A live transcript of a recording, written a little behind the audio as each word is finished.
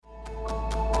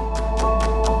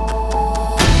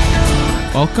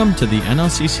Welcome to the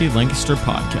NLCC Lancaster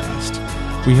podcast.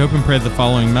 We hope and pray the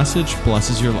following message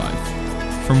blesses your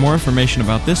life. For more information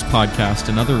about this podcast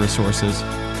and other resources,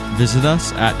 visit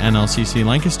us at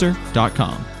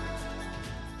nlcclancaster.com.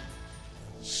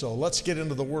 So let's get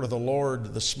into the word of the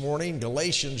Lord this morning.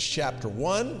 Galatians chapter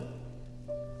 1,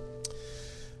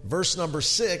 verse number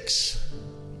 6.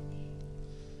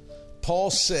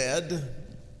 Paul said,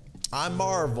 I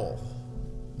marvel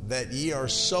that ye are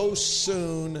so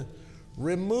soon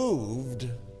removed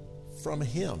from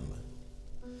him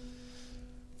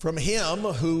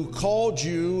who called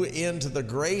you into the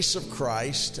grace of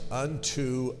Christ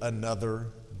unto another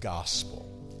gospel.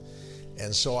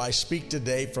 And so I speak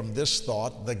today from this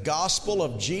thought: the gospel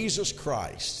of Jesus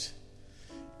Christ,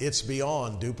 it's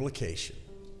beyond duplication.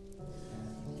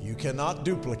 You cannot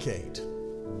duplicate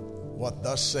what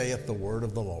thus saith the word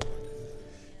of the Lord.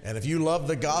 And if you love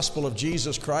the gospel of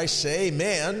Jesus Christ, say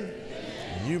amen.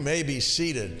 You may be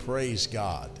seated. Praise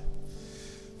God.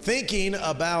 Thinking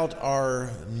about our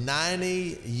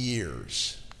 90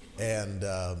 years and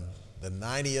the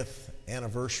 90th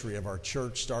anniversary of our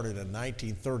church started in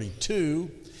 1932,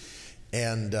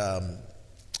 and the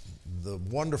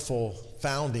wonderful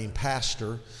founding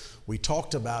pastor, we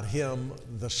talked about him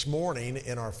this morning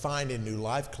in our Finding New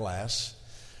Life class.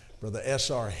 Brother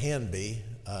S.R. Hanby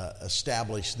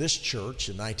established this church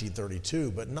in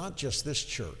 1932, but not just this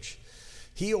church.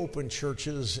 He opened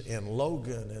churches in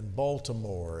Logan and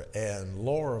Baltimore and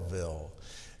Lauraville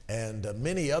and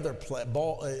many other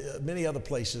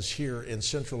places here in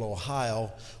central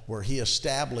Ohio where he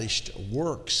established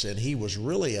works, and he was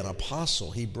really an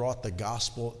apostle. He brought the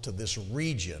gospel to this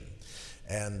region,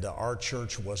 and our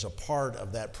church was a part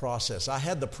of that process. I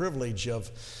had the privilege of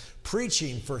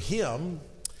preaching for him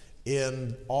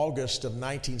in August of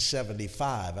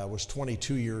 1975. I was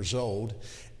 22 years old,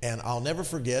 and I'll never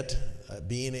forget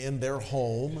being in their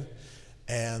home,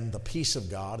 and the peace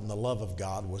of God and the love of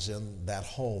God was in that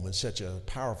home in such a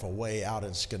powerful way out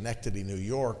in Schenectady, New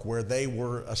York, where they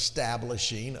were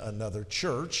establishing another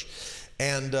church.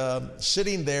 And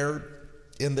sitting there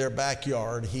in their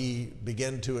backyard, he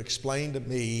began to explain to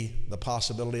me the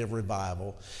possibility of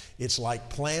revival. It's like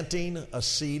planting a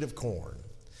seed of corn,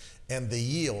 and the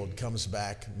yield comes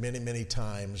back many, many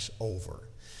times over.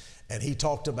 And he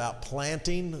talked about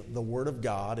planting the Word of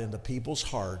God into people's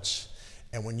hearts.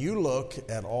 And when you look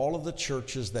at all of the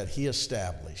churches that he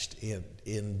established,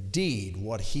 indeed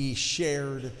what he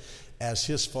shared as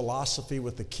his philosophy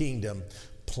with the kingdom,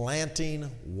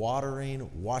 planting, watering,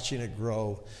 watching it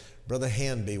grow, Brother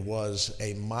Hanby was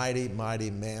a mighty, mighty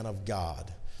man of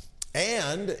God.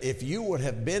 And if you would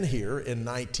have been here in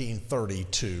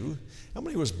 1932, how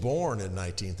many was born in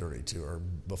 1932 or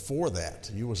before that?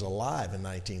 You was alive in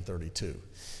 1932.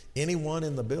 Anyone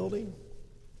in the building?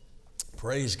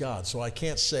 Praise God. So I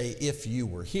can't say if you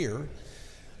were here,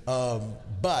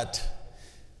 but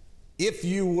if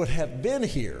you would have been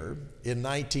here in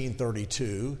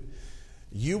 1932,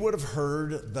 you would have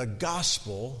heard the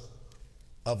gospel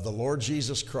of the Lord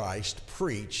Jesus Christ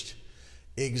preached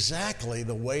exactly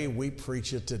the way we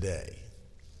preach it today.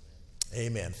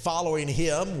 Amen. Following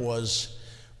him was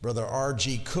Brother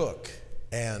R.G. Cook,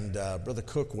 and Brother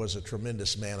Cook was a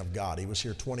tremendous man of God. He was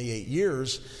here 28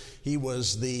 years. He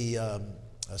was the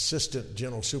Assistant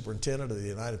General Superintendent of the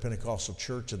United Pentecostal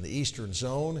Church in the Eastern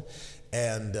Zone,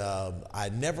 and I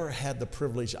never had the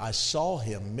privilege. I saw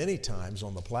him many times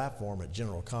on the platform at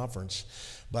General Conference,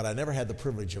 but I never had the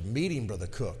privilege of meeting Brother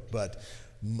Cook. But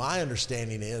my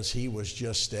understanding is he was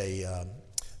just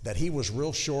that he was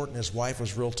real short and his wife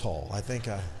was real tall. I think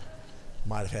I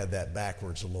might have had that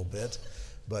backwards a little bit,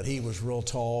 but he was real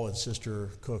tall and Sister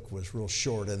Cook was real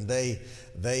short, and they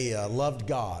loved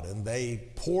God, and they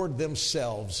poured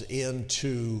themselves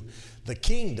into the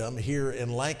kingdom here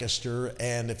in Lancaster.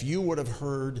 And if you would have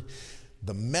heard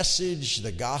the message,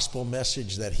 the gospel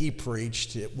message that he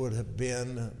preached, it would have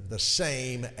been the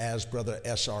same as Brother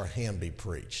S.R. Hanby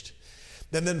preached.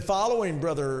 And then following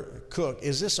Brother Cook,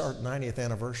 is this our 90th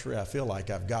anniversary? I feel like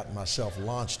I've gotten myself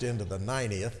launched into the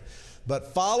 90th.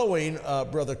 But following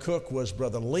Brother Cook was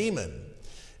Brother Lehman.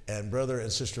 And Brother and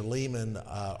Sister Lehman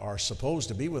are supposed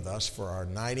to be with us for our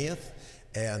 90th.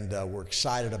 And we're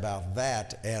excited about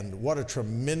that. And what a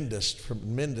tremendous,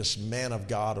 tremendous man of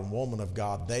God and woman of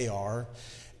God they are.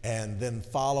 And then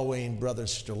following Brother and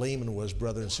Sister Lehman was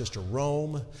Brother and Sister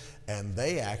Rome, and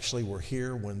they actually were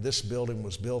here when this building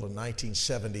was built in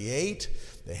 1978.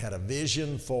 They had a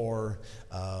vision for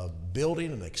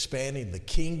building and expanding the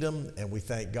kingdom, and we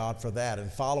thank God for that.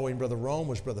 And following Brother Rome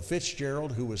was Brother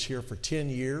Fitzgerald, who was here for 10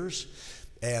 years.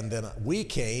 and then we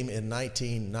came in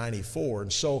 1994.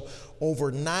 And so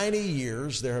over 90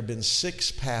 years, there have been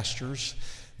 6 pastors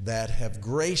that have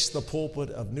graced the pulpit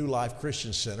of New Life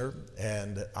Christian Center,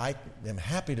 and I am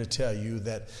happy to tell you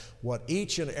that what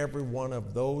each and every one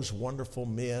of those wonderful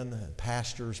men and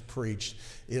pastors preached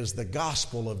is the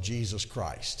gospel of Jesus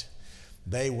Christ.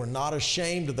 They were not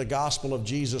ashamed of the gospel of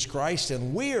Jesus Christ,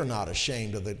 and we are not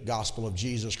ashamed of the gospel of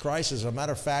Jesus Christ. As a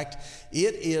matter of fact,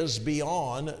 it is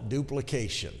beyond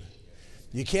duplication.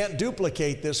 You can't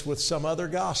duplicate this with some other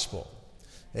gospel.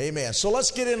 Amen. So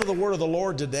let's get into the word of the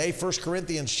Lord today. 1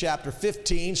 Corinthians chapter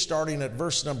 15, starting at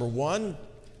verse number 1.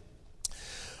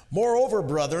 Moreover,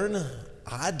 brethren,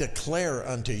 I declare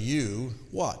unto you,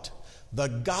 what? The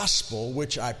gospel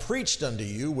which I preached unto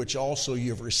you, which also you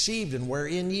have received, and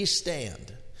wherein ye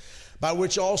stand, by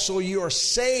which also you are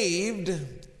saved,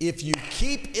 if you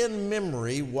keep in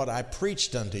memory what I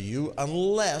preached unto you,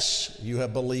 unless you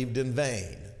have believed in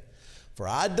vain. For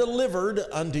I delivered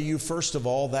unto you first of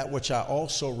all that which I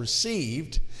also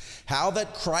received, how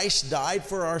that Christ died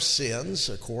for our sins,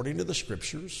 according to the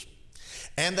Scriptures,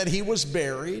 and that he was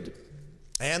buried,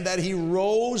 and that he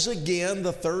rose again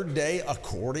the 3rd day,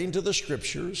 according to the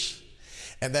Scriptures,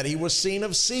 and that he was seen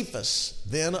of Cephas,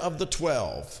 then of the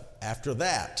 12. After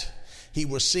that, he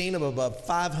was seen of above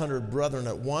 500 brethren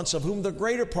at once, of whom the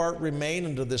greater part remain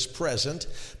unto this present,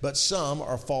 but some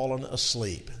are fallen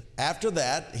asleep. After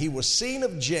that, he was seen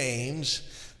of James,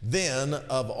 then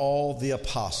of all the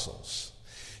apostles.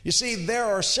 You see, there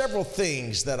are several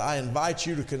things that I invite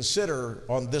you to consider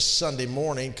on this Sunday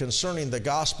morning concerning the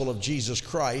gospel of Jesus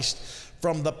Christ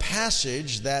from the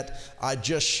passage that I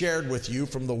just shared with you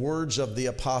from the words of the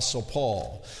Apostle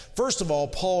Paul. First of all,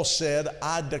 Paul said,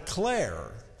 I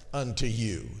declare unto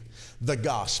you the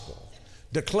gospel.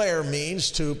 Declare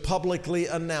means to publicly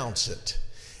announce it,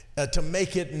 to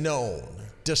make it known,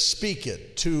 to speak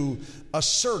it, to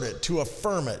assert it, to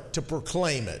affirm it, to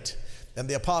proclaim it. And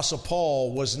the Apostle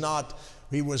Paul was not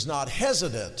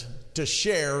hesitant to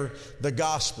share the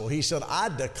gospel. He said, I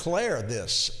declare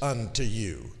this unto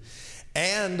you.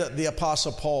 And the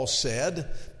Apostle Paul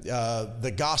said,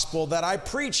 the gospel that I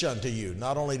preach unto you.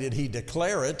 Not only did he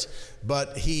declare it,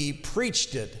 but he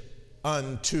preached it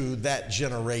unto that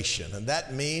generation. And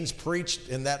that means, preached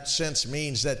in that sense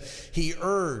means that he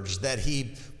urged, that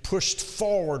he pushed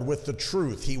forward with the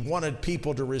truth. He wanted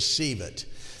people to receive it.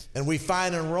 And we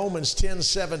find in Romans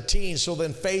 10:17, so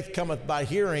then faith cometh by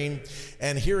hearing,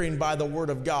 and hearing by the word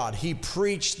of God. He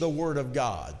preached the word of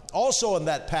God. Also in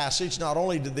that passage, not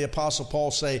only did the Apostle Paul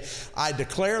say, I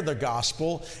declare the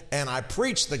gospel and I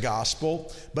preach the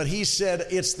gospel, but he said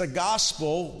it's the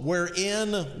gospel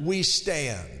wherein we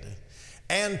stand.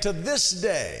 And to this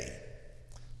day,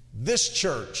 this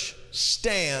church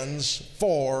stands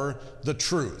for the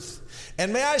truth.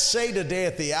 And may I say today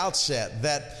at the outset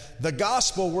that the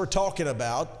gospel we're talking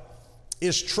about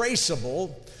is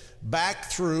traceable back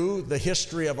through the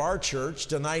history of our church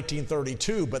to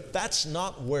 1932, but that's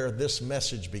not where this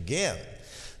message began.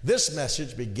 This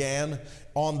message began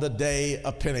on the day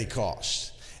of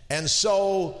Pentecost. And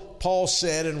so Paul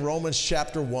said in Romans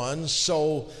chapter 1,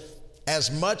 so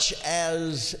as much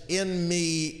as in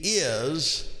me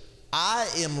is, I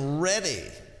am ready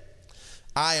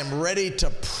to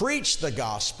preach the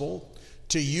gospel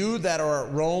to you that are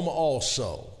at Rome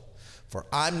also. For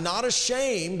I'm not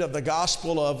ashamed of the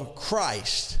gospel of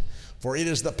Christ, for it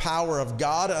is the power of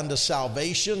God unto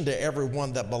salvation to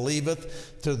everyone that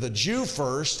believeth, to the Jew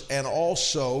first, and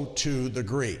also to the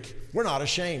Greek. We're not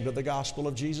ashamed of the gospel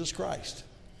of Jesus Christ.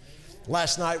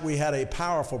 Last night we had a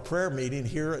powerful prayer meeting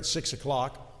here at 6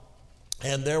 o'clock.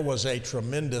 And there was a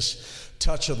tremendous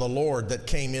touch of the Lord that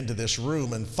came into this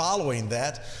room. And following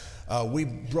that, we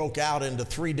broke out into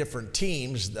 3 different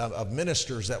teams of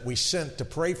ministers that we sent to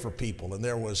pray for people. And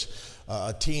there was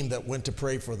a team that went to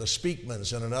pray for the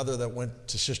Speakmans, and another that went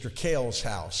to Sister Kale's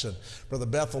house. And Brother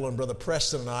Bethel and Brother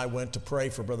Preston and I went to pray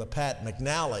for Brother Pat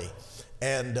McNally.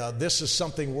 And this is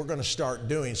something we're going to start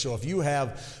doing. So if you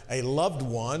have a loved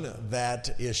one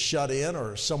that is shut in,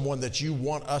 or someone that you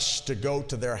want us to go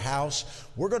to their house,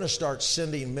 we're going to start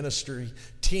sending ministry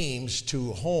teams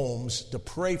to homes to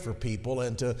pray for people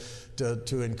and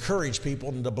to encourage people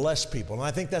and to bless people. And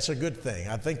I think that's a good thing.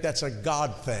 I think that's a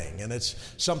God thing, and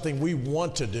it's something we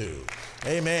want to do.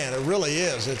 Amen. It really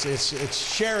is. It's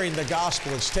sharing the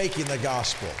gospel. It's taking the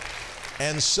gospel.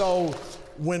 And so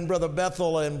when Brother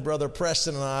Bethel and Brother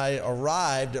Preston and I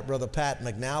arrived at Brother Pat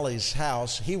McNally's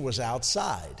house, he was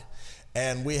outside.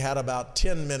 And we had about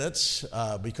 10 minutes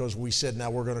because we said,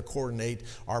 now we're going to coordinate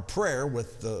our prayer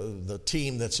with the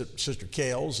team that's at Sister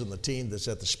Kale's and the team that's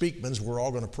at the Speakmans. We're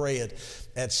all going to pray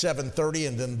at 7:30,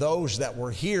 and then those that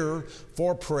were here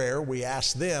for prayer, we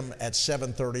asked them at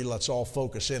 7:30, let's all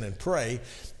focus in and pray.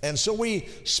 And so we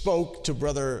spoke to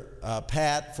Brother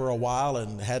Pat for a while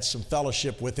and had some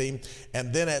fellowship with him.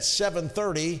 And then at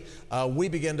 7:30, we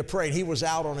began to pray. He was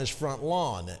out on his front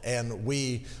lawn, and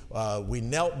we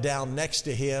knelt down next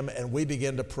to him, and we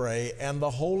began to pray, and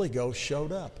the Holy Ghost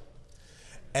showed up.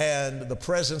 And the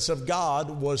presence of God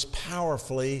was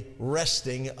powerfully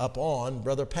resting upon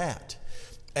Brother Pat.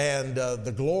 And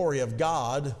the glory of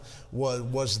God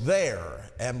was there.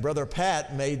 And Brother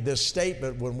Pat made this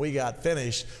statement when we got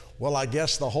finished, well, I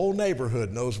guess the whole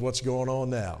neighborhood knows what's going on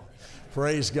now.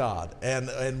 Praise God.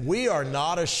 And we are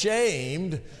not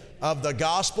ashamed of the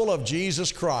gospel of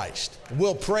Jesus Christ.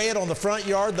 We'll pray it on the front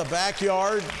yard, the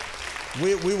backyard.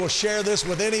 We will share this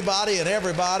with anybody and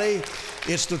everybody.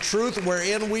 It's the truth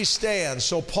wherein we stand.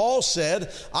 So Paul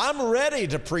said, I'm ready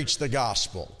to preach the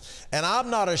gospel. And I'm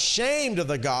not ashamed of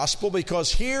the gospel,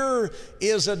 because here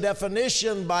is a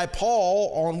definition by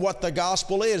Paul on what the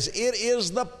gospel is. It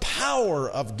is the power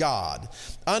of God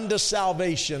unto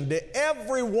salvation to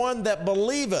everyone that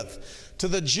believeth, to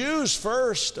the Jews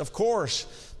first, of course,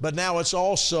 but now it's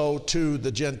also to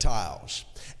the Gentiles.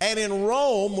 And in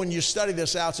Rome, when you study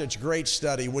this out, it's a great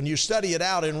study. When you study it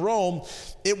out in Rome,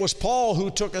 it was Paul who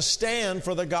took a stand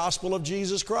for the gospel of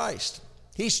Jesus Christ.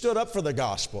 He stood up for the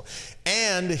gospel,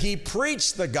 and he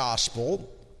preached the gospel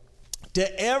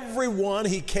to everyone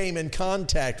he came in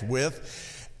contact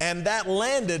with, and that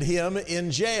landed him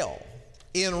in jail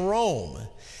in Rome.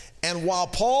 And while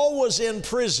Paul was in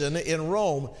prison in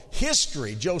Rome,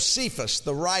 history, Josephus,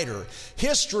 the writer,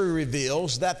 history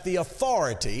reveals that the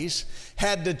authorities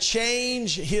had to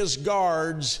change his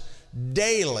guards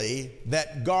daily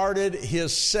that guarded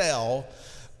his cell.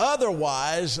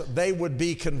 Otherwise, they would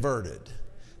be converted.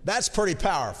 That's pretty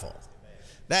powerful.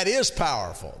 That is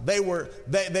powerful. They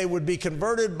would be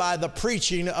converted by the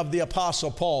preaching of the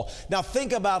Apostle Paul. Now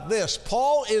think about this.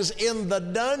 Paul is in the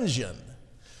dungeon.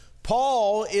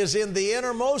 Paul is in the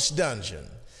innermost dungeon.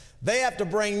 They have to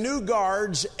bring new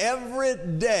guards every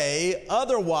day.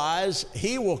 Otherwise,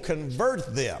 he will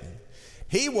convert them.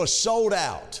 He was sold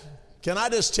out. Can I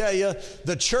just tell you,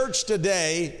 the church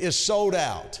today is sold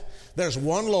out. There's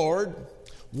one Lord,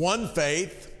 one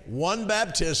faith, one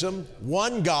baptism,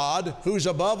 one God who's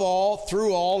above all,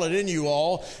 through all, and in you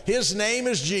all. His name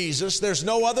is Jesus. There's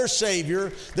no other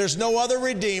Savior. There's no other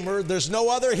Redeemer. There's no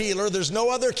other healer. There's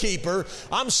no other keeper.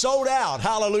 I'm sold out.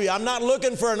 Hallelujah. I'm not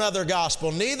looking for another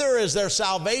gospel. Neither is there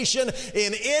salvation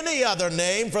in any other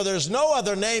name, for there's no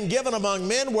other name given among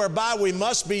men whereby we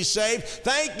must be saved.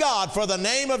 Thank God for the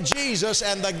name of Jesus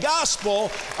and the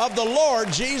gospel of the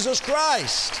Lord Jesus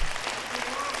Christ.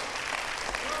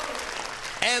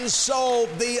 And so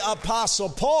the Apostle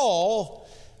Paul,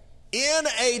 in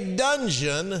a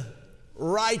dungeon,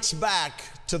 writes back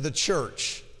to the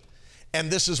church. And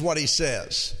this is what he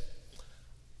says.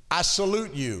 I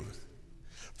salute you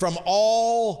from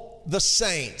all the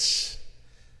saints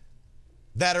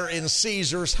that are in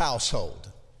Caesar's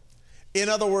household. In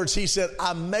other words, he said,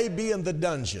 I may be in the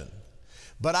dungeon,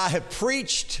 but I have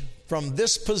preached from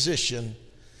this position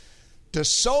to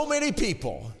so many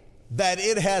people that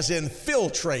it has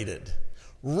infiltrated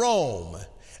Rome,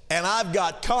 and I've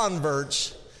got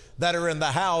converts that are in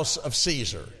the house of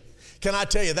Caesar. Can I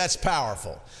tell you, that's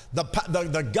powerful.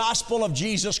 The gospel of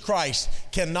Jesus Christ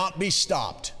cannot be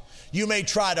stopped. You may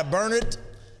try to burn it,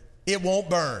 it won't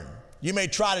burn. You may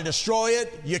try to destroy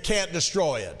it, you can't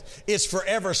destroy it. It's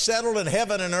forever settled in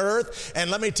heaven and earth. And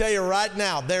let me tell you right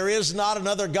now, there is not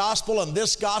another gospel, and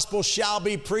this gospel shall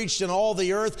be preached in all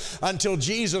the earth until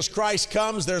Jesus Christ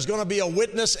comes. There's going to be a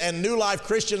witness and New Life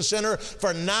Christian Center.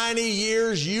 For 90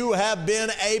 years, you have been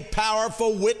a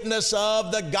powerful witness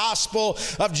of the gospel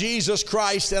of Jesus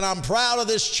Christ. And I'm proud of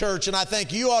this church, and I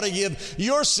think you ought to give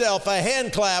yourself a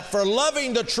hand clap for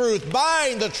loving the truth,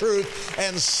 buying the truth,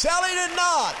 and selling it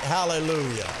not. Hallelujah.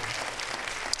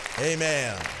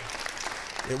 Amen.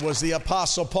 It was the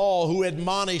Apostle Paul who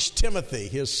admonished Timothy,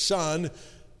 his son,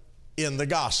 in the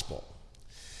gospel,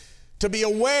 to be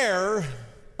aware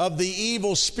of the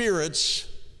evil spirits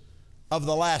of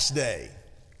the last day.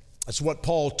 That's what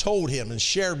Paul told him and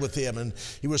shared with him, and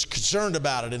he was concerned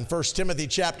about it in 1 Timothy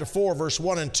chapter 4, verse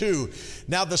 1 and 2.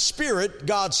 Now the Spirit,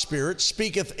 God's Spirit,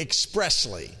 speaketh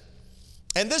expressly.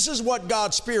 And this is what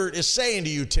God's Spirit is saying to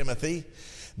you, Timothy,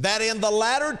 that in the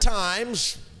latter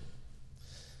times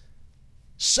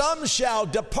some shall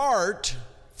depart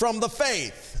from the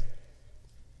faith.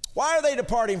 Why are they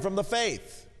departing from the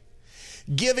faith?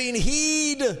 Giving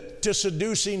heed to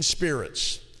seducing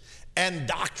spirits and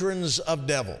doctrines of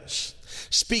devils,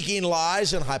 speaking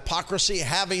lies and hypocrisy,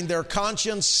 having their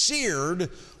conscience seared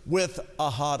with a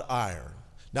hot iron.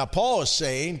 Now, Paul is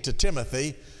saying to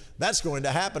Timothy, that's going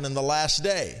to happen in the last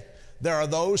day. There are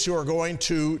those who are going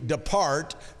to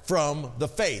depart from the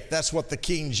faith. That's what the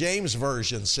King James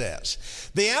Version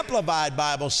says. The Amplified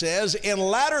Bible says, in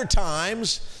latter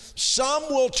times, some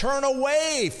will turn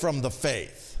away from the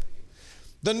faith.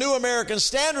 The New American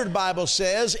Standard Bible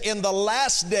says, in the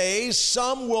last days,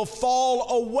 some will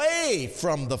fall away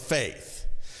from the faith.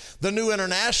 The New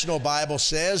International Bible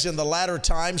says, in the latter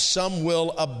times, some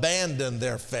will abandon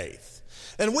their faith.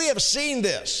 And we have seen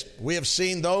this. We have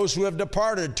seen those who have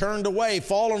departed, turned away,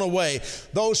 fallen away,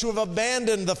 those who have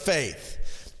abandoned the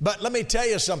faith. But let me tell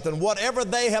you something, whatever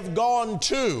they have gone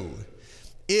to,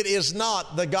 it is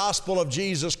not the gospel of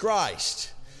Jesus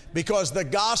Christ, because the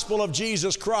gospel of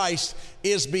Jesus Christ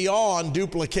is beyond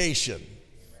duplication.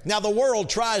 Now, the world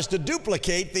tries to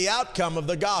duplicate the outcome of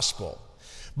the gospel,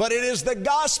 but it is the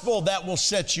gospel that will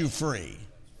set you free.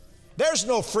 There's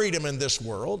no freedom in this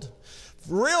world.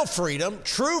 Real freedom,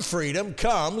 true freedom,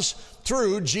 comes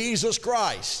through Jesus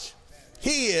Christ.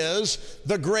 He is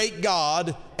the great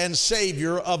God and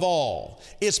Savior of all.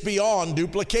 It's beyond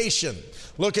duplication.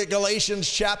 Look at Galatians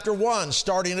chapter 1,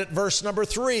 starting at verse number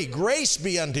 3. Grace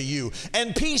be unto you,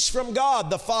 and peace from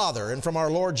God the Father and from our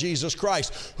Lord Jesus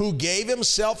Christ, who gave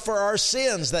himself for our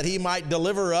sins, that he might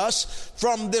deliver us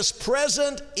from this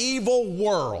present evil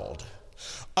world,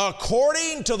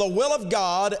 according to the will of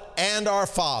God and our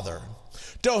Father,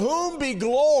 to whom be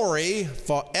glory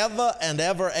forever and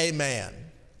ever. Amen.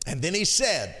 And then he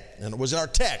said, and it was our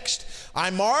text,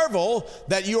 I marvel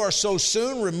that you are so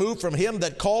soon removed from him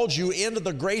that called you into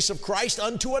the grace of Christ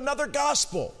unto another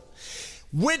gospel,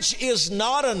 which is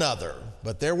not another.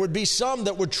 But there would be some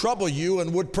that would trouble you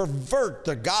and would pervert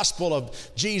the gospel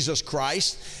of Jesus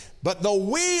Christ. But though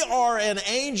we are an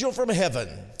angel from heaven,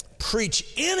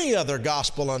 preach any other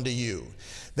gospel unto you,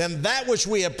 then that which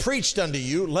we have preached unto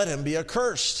you, let him be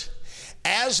accursed.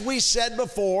 As we said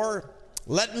before,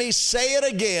 let me say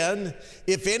it again,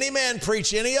 if any man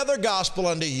preach any other gospel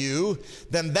unto you,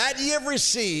 then that ye have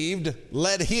received,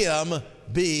 let him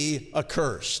be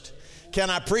accursed. Can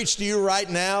I preach to you right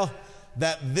now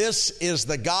that this is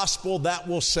the gospel that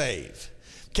will save?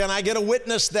 Can I get a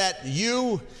witness that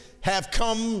you have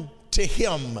come to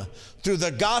him through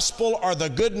the gospel or the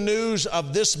good news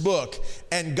of this book,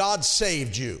 and God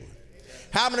saved you?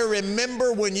 How many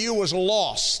remember when you was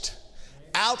lost,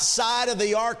 outside of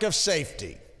the ark of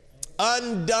safety,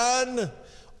 undone,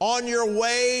 on your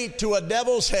way to a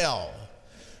devil's hell,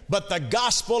 but the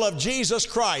gospel of Jesus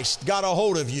Christ got a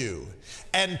hold of you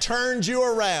and turned you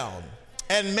around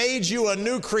and made you a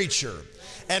new creature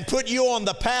and put you on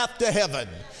the path to heaven?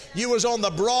 You was on the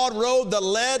broad road that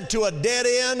led to a dead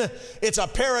end. It's a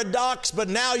paradox, but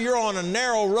now you're on a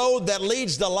narrow road that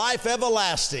leads to life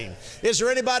everlasting. Is there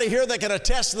anybody here that can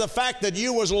attest to the fact that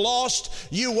you was lost,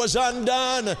 you was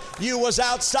undone, you was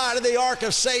outside of the ark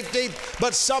of safety,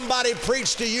 but somebody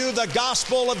preached to you the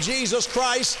gospel of Jesus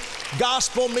Christ?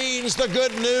 Gospel means the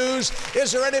good news.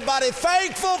 Is there anybody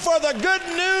thankful for the good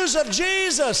news of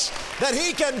Jesus, that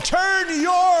he can turn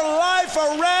your life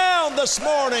around this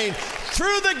morning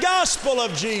through the gospel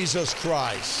of Jesus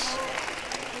Christ?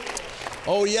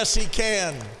 Oh, yes, he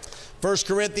can. 1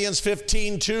 Corinthians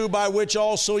 15:2, by which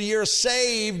also ye are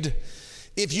saved,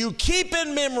 if you keep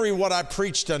in memory what I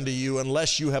preached unto you,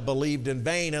 unless you have believed in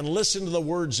vain. And listen to the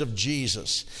words of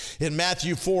Jesus. In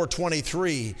Matthew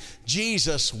 4:23,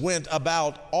 Jesus went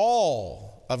about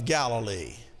all of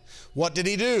Galilee. What did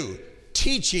he do?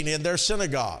 Teaching in their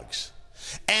synagogues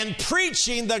and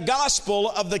preaching the gospel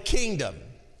of the kingdom.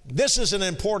 This is an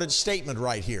important statement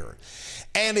right here.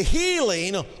 And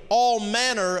healing all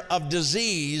manner of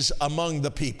disease among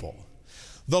the people.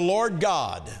 The Lord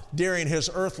God, during his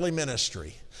earthly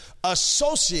ministry,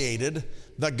 associated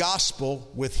the gospel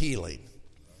with healing.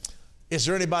 Is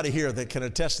there anybody here that can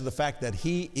attest to the fact that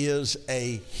he is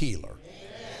a healer?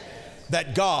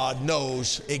 That God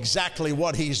knows exactly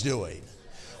what he's doing.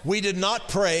 We did not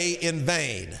pray in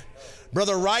vain.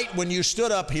 Brother Wright, when you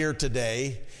stood up here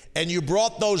today and you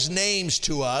brought those names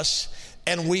to us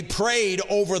and we prayed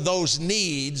over those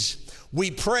needs,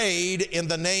 we prayed in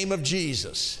the name of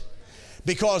Jesus,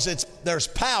 because there's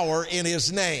power in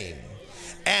his name.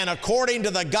 And according to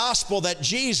the gospel that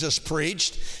Jesus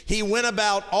preached, he went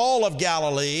about all of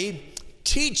Galilee,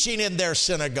 teaching in their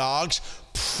synagogues,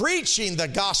 preaching the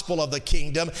gospel of the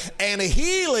kingdom and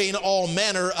healing all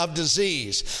manner of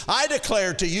disease. I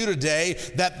declare to you today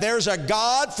that there's a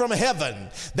God from heaven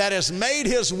that has made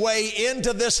his way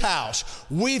into this house.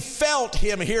 We felt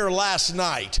him here last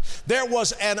night. There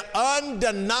was an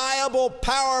undeniable,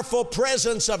 powerful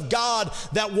presence of God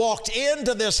that walked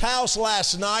into this house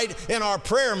last night in our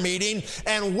prayer meeting,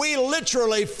 and we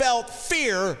literally felt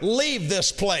fear leave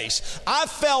this place. I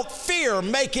felt fear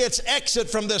make its exit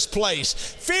from this place.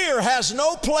 Fear has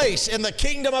no place in the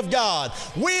kingdom of God.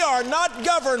 We are not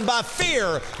governed by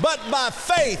fear, but by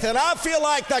faith. And I feel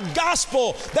like the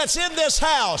gospel that's in this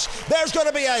house, there's going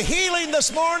to be a healing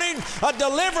this morning, a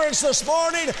deliverance this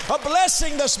morning, a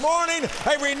blessing this morning,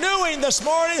 a renewing this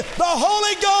morning. The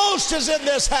Holy Ghost is in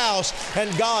this house,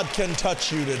 and God can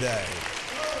touch you today.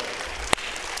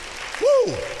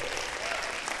 Woo!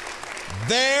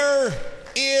 There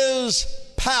is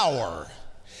power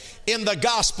in the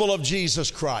gospel of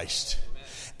Jesus Christ.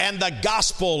 And the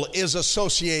gospel is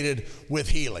associated with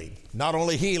healing. Not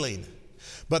only healing,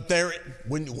 but there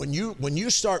when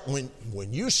you start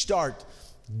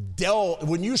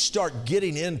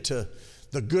getting into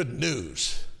the good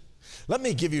news. Let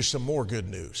me give you some more good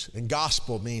news. And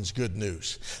gospel means good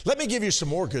news. Let me give you some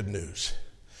more good news.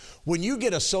 When you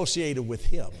get associated with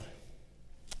him,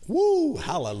 woo,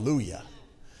 hallelujah.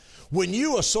 When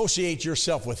you associate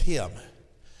yourself with him,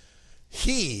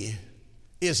 he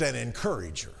is an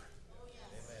encourager.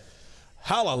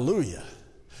 Hallelujah.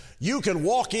 You can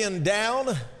walk in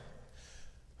down,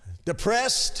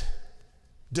 depressed,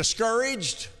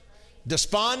 discouraged,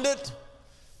 despondent,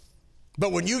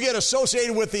 but when you get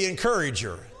associated with the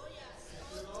encourager,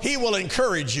 he will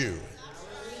encourage you.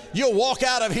 You'll walk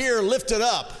out of here lifted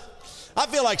up. I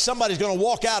feel like somebody's going to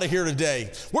walk out of here today.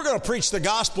 We're going to preach the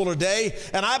gospel today,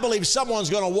 and I believe someone's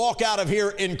going to walk out of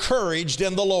here encouraged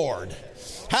in the Lord.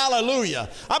 Hallelujah.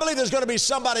 I believe there's going to be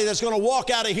somebody that's going to walk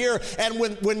out of here, and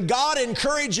when God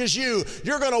encourages you,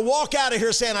 you're going to walk out of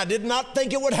here saying, I did not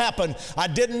think it would happen. I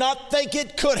did not think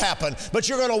it could happen. But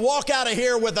you're going to walk out of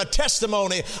here with a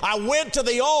testimony. I went to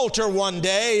the altar one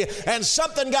day, and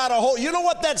something got a hold. You know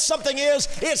what that something is?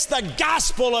 It's the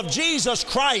gospel of Jesus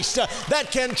Christ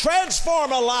that can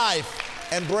transform a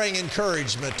life and bring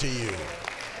encouragement to you.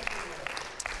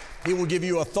 He will give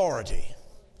you authority.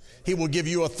 He will give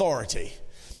you authority.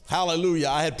 Hallelujah.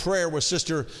 I had prayer with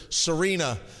Sister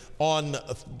Serena on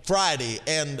Friday,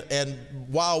 and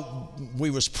while we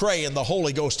was praying, the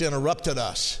Holy Ghost interrupted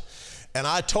us. And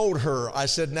I told her, I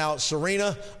said, now,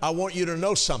 Serena, I want you to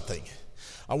know something.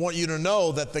 I want you to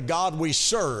know that the God we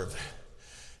serve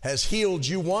has healed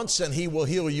you once, and he will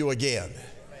heal you again. Amen.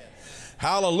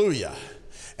 Hallelujah.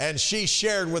 And she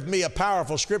shared with me a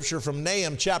powerful scripture from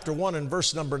Nahum chapter 1 and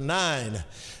verse number 9,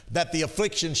 that the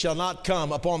affliction shall not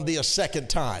come upon thee a second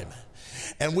time.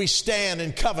 And we stand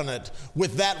in covenant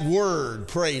with that word,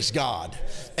 praise God.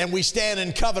 And we stand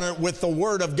in covenant with the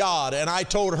word of God. And I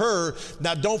told her,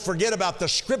 now don't forget about the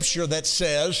scripture that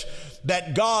says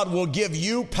that God will give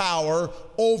you power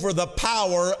over the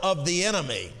power of the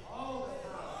enemy.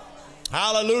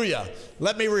 Hallelujah.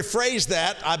 Let me rephrase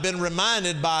that. I've been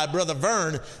reminded by Brother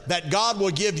Vern that God will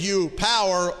give you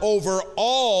power over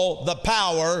all the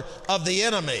power of the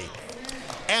enemy.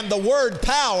 And the word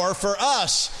power for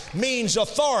us means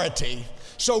authority.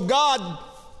 So God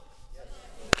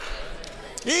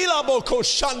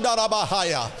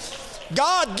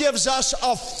gives us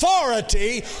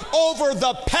authority over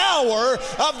the power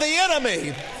of the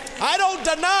enemy. I don't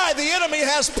deny the enemy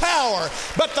has power,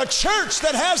 but the church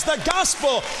that has the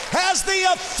gospel has the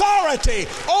authority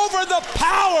over the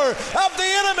power of the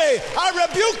enemy. I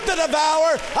rebuke the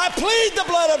devourer. I plead the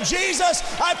blood of Jesus.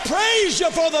 I praise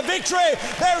you for the victory.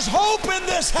 There's hope in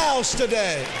this house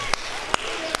today.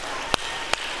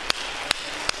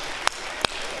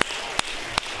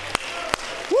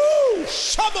 Woo!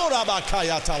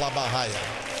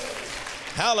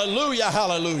 Hallelujah,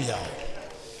 hallelujah.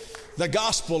 The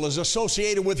gospel is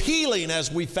associated with healing,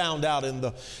 as we found out in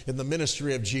the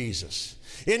ministry of Jesus.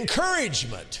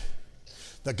 Encouragement.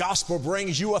 The gospel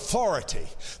brings you authority.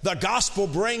 The gospel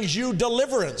brings you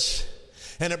deliverance.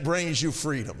 And it brings you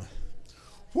freedom.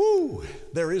 Woo!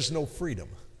 There is no freedom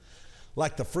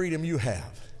like the freedom you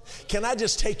have. Can I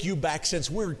just take you back,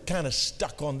 since we're kind of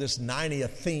stuck on this 90th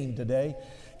theme today?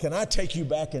 Can I take you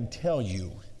back and tell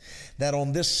you that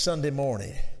on this Sunday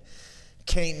morning,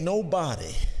 can't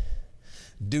nobody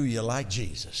do you like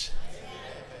Jesus?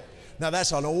 Now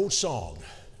that's an old song.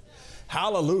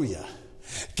 Hallelujah.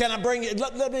 Can I bring it?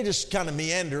 Let me just kind of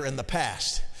meander in the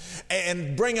past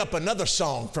and bring up another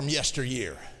song from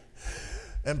yesteryear.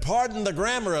 And pardon the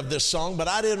grammar of this song, but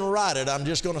I didn't write it. I'm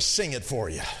just going to sing it for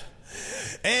you.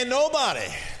 Ain't nobody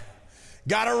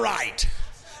got a right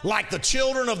like the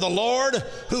children of the Lord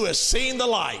who has seen the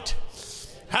light.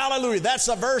 Hallelujah. That's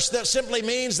a verse that simply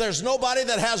means there's nobody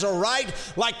that has a right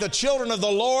like the children of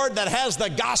the Lord that has the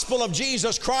gospel of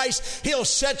Jesus Christ. He'll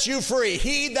set you free.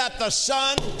 He that the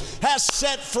Son has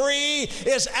set free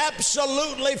is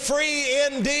absolutely free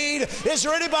indeed. Is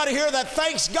there anybody here that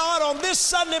thanks God on this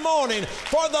Sunday morning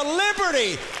for the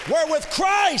liberty wherewith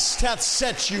Christ hath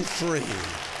set you free?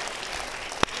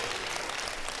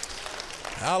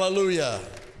 Hallelujah.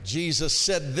 Jesus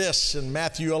said this in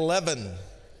Matthew 11.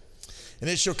 And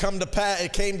it shall come to pass,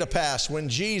 it came to pass, when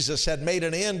Jesus had made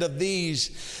an end of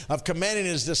these, of commanding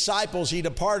his disciples, he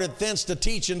departed thence to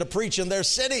teach and to preach in their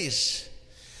cities.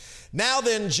 Now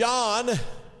then, John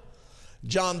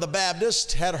the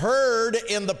Baptist, had heard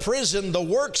in the prison the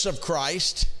works of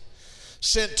Christ,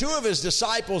 sent two of his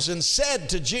disciples and said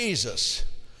to Jesus,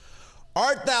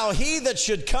 Art thou he that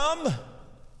should come,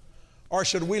 or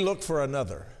should we look for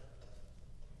another?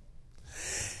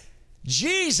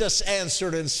 Jesus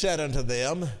answered and said unto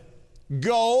them,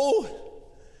 Go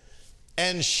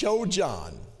and show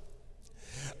John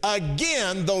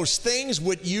again those things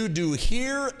which you do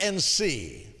hear and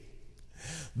see.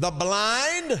 The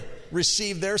blind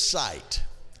receive their sight,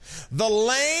 the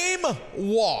lame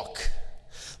walk,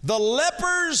 the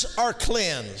lepers are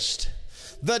cleansed,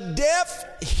 the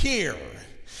deaf hear,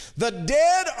 the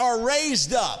dead are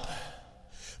raised up.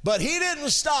 But he didn't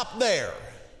stop there.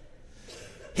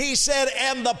 He said,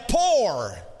 and the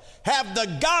poor have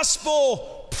the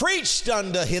gospel preached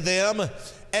unto them,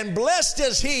 and blessed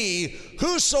is he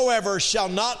whosoever shall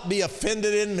not be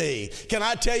offended in me. Can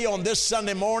I tell you on this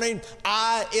Sunday morning,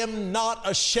 I am not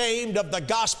ashamed of the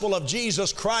gospel of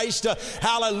Jesus Christ.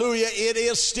 Hallelujah. It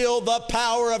is still the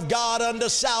power of God unto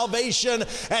salvation,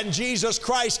 and Jesus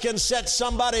Christ can set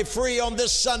somebody free on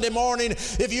this Sunday morning.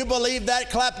 If you believe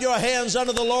that, clap your hands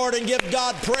unto the Lord and give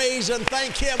God praise and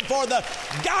thank him for the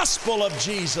gospel of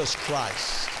Jesus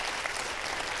Christ.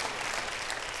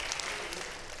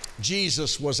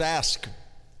 Jesus was asked,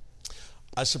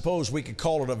 I suppose we could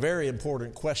call it a very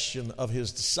important question of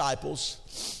his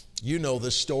disciples. You know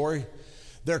this story.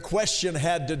 Their question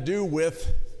had to do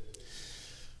with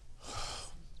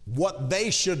what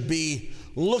they should be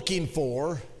looking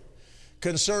for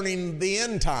concerning the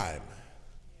end time.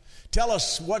 Tell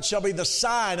us what shall be the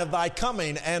sign of thy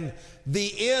coming and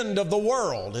the end of the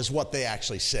world, is what they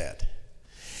actually said.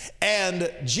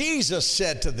 And Jesus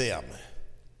said to them,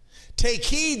 Take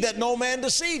heed that no man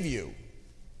deceive you.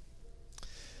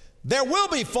 There will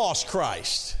be false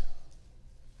Christ.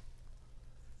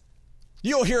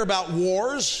 You'll hear about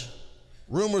wars,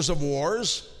 rumors of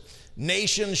wars.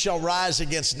 Nation shall rise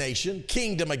against nation,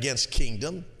 kingdom against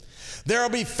kingdom. There will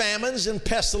be famines and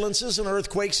pestilences and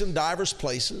earthquakes in divers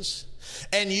places.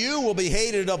 And you will be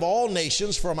hated of all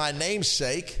nations for my name's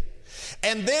sake.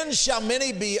 And then shall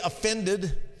many be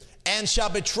offended, and shall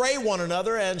betray one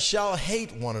another, and shall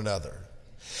hate one another.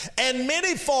 And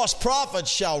many false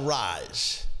prophets shall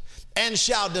rise, and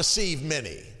shall deceive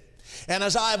many. And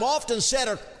as I've often said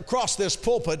across this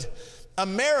pulpit,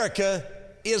 America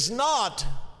is not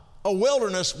a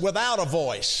wilderness without a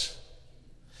voice.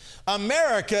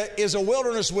 America is a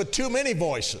wilderness with too many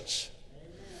voices,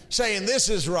 saying this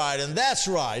is right and that's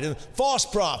right, and false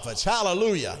prophets,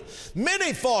 hallelujah.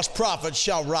 Many false prophets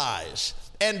shall rise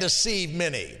and deceive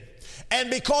many. And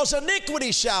because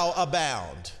iniquity shall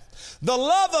abound, the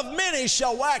love of many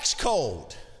shall wax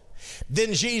cold.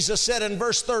 Then Jesus said in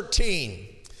verse 13,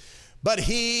 But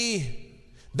he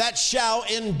that shall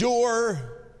endure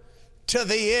to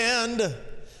the end,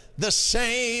 the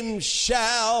same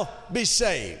shall be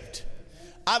saved.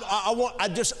 I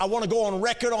want to go on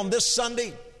record on this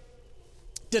Sunday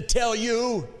to tell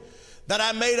you that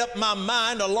I made up my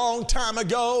mind a long time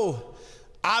ago.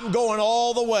 I'm going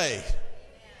all the way.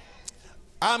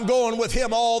 I'm going with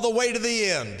him all the way to the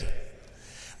end.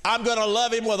 I'm going to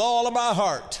love him with all of my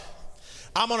heart.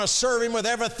 I'm going to serve him with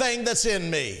everything that's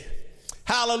in me.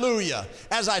 Hallelujah.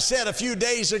 As I said a few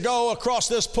days ago across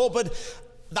this pulpit,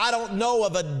 I don't know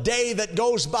of a day that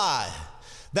goes by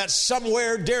that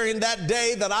somewhere during that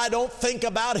day that I don't think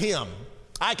about him.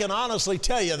 I can honestly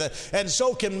tell you that, and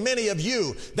so can many of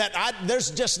you, that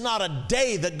there's just not a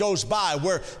day that goes by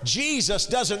where Jesus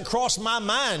doesn't cross my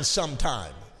mind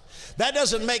sometime. That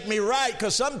doesn't make me right,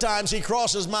 because sometimes he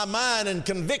crosses my mind and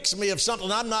convicts me of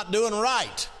something I'm not doing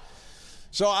right.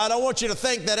 So I don't want you to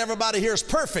think that everybody here is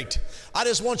perfect. I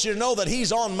just want you to know that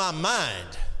he's on my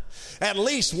mind at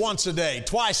least once a day,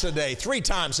 twice a day, 3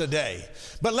 times a day.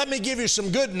 But let me give you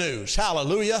some good news.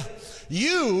 Hallelujah.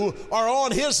 You are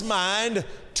on his mind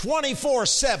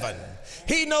 24/7.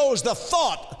 He knows the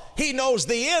thought He knows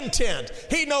the intent.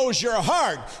 He knows your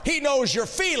heart. He knows your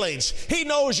feelings. He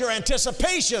knows your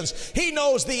anticipations. He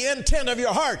knows the intent of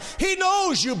your heart. He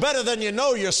knows you better than you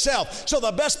know yourself. So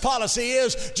the best policy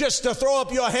is just to throw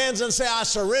up your hands and say, I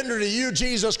surrender to you,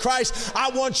 Jesus Christ. I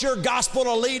want your gospel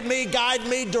to lead me, guide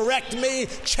me, direct me,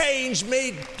 change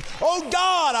me. Oh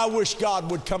God, I wish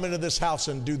God would come into this house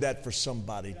and do that for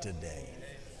somebody today.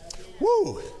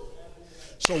 Woo!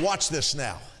 So watch this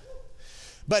now.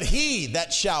 But he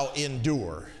that shall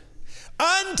endure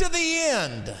unto the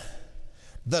end,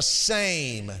 the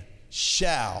same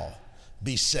shall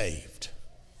be saved.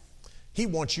 He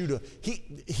wants you to,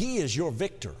 he is your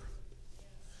victor.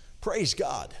 Praise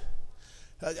God.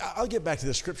 I'll get back to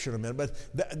the scripture in a minute,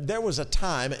 but there was a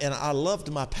time, and I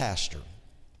loved my pastor.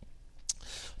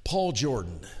 Paul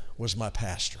Jordan was my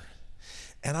pastor,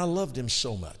 and I loved him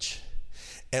so much.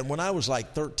 And when I was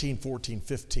like 13, 14,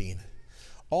 15,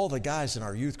 all the guys in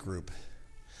our youth group,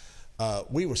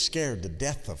 we were scared to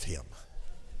death of him.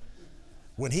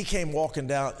 When he came walking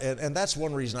down, and that's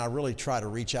one reason I really try to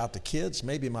reach out to kids.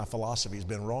 Maybe my philosophy's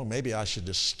been wrong. Maybe I should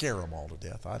just scare them all to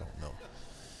death. I don't know.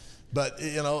 But,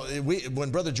 you know,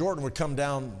 when Brother Jordan would come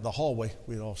down the hallway,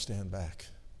 we'd all stand back.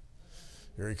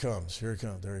 Here he comes. Here he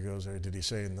comes. There he goes. There. Did he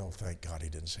say anything? No, thank God he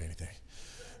didn't say anything.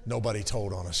 Nobody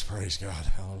told on us. Praise God.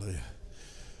 Hallelujah.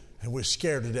 And we're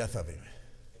scared to death of him.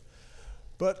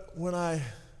 But when I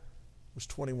was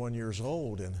 21 years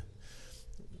old and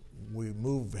we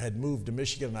had moved to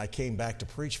Michigan and I came back to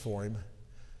preach for him,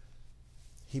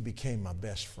 he became my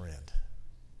best friend.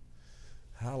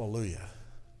 Hallelujah.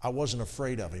 I wasn't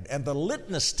afraid of him. And the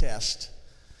litmus test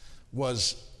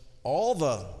was all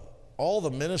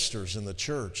the ministers in the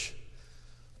church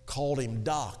called him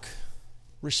Doc,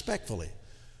 respectfully.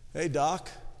 Hey, Doc,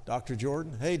 Dr.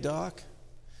 Jordan. Hey, Doc.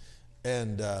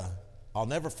 And I'll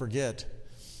never forget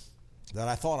that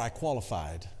I thought I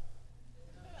qualified.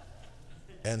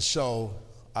 And so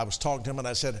I was talking to him and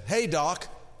I said, hey, Doc.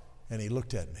 And he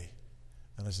looked at me.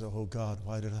 And I said, oh, God,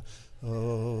 why did I?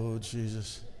 Oh,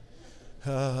 Jesus.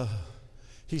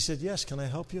 He said, yes, can I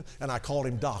help you? And I called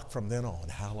him Doc from then on.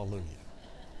 Hallelujah.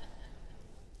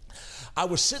 I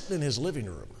was sitting in his living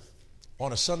room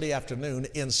on a Sunday afternoon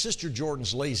in Sister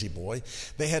Jordan's Lazy Boy.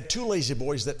 They had two Lazy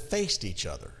Boys that faced each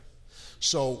other.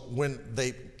 So when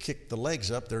they kicked the legs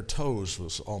up, their toes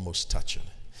was almost touching.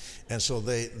 And so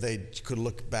they could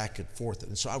look back and forth.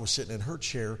 And so I was sitting in her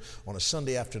chair on a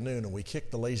Sunday afternoon, and we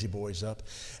kicked the Lazy Boys up.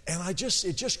 And it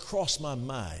just crossed my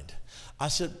mind. I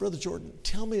said, Brother Jordan,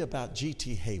 tell me about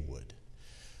G.T. Haywood,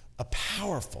 a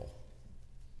powerful,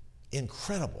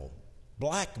 incredible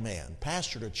black man,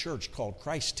 pastored a church called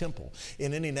Christ Temple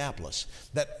in Indianapolis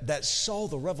that saw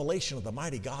the revelation of the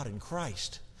mighty God in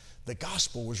Christ. The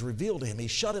gospel was revealed to him. He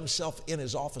shut himself in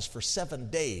his office for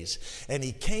 7 days, and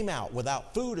he came out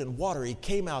without food and water. He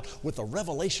came out with the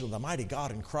revelation of the mighty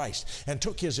God in Christ and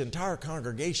took his entire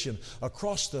congregation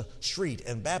across the street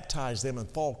and baptized them in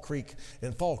Fall Creek.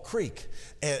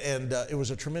 And it was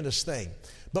a tremendous thing.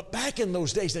 But back in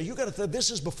those days, now you got to think,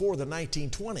 this is before the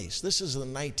 1920s. This is the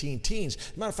 19-teens.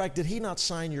 As a matter of fact, did he not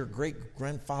sign your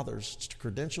great-grandfather's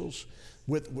credentials?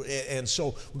 And so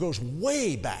it goes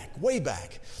way back.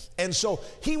 And so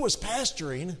he was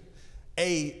pastoring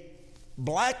a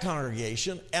black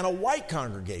congregation and a white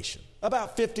congregation,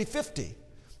 about 50-50.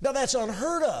 Now that's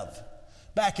unheard of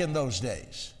back in those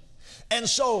days. And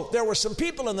so there were some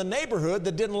people in the neighborhood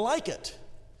that didn't like it.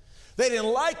 They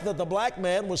didn't like that the black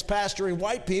man was pastoring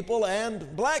white people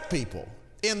and black people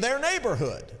in their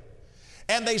neighborhood.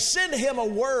 And they sent him a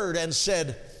word and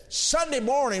said, Sunday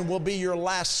morning will be your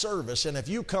last service, and if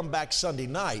you come back Sunday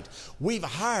night, we've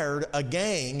hired a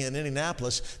gang in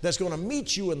Indianapolis that's going to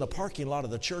meet you in the parking lot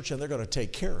of the church, and they're going to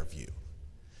take care of you.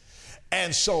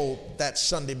 And so that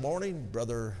Sunday morning,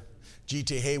 Brother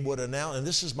G.T. Haywood announced, and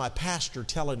this is my pastor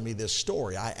telling me this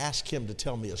story. I asked him to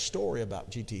tell me a story about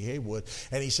G.T. Haywood,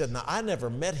 and he said, now I never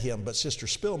met him, but Sister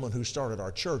Spillman, who started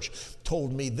our church,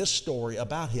 told me this story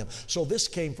about him. So this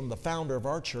came from the founder of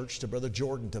our church to Brother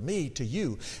Jordan, to me, to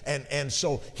you. And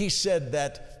so he said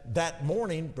that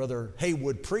morning, Brother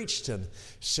Haywood preached and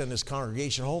sent his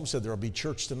congregation home, said there'll be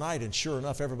church tonight. And sure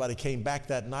enough, everybody came back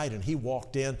that night, and he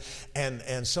walked in,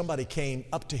 and somebody came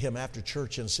up to him after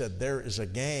church and said, there is a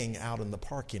gang out in the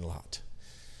parking lot,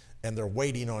 and they're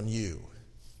waiting on you.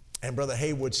 And Brother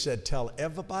Haywood said, tell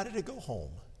everybody to go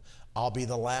home. I'll be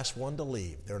the last one to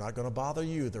leave. They're not going to bother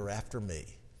you. They're after me.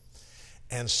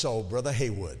 And so Brother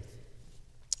Haywood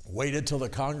waited till the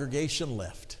congregation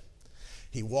left.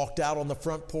 He walked out on the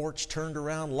front porch, turned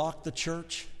around, locked the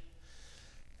church,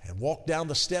 and walked down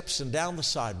the steps and down the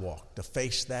sidewalk to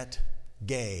face that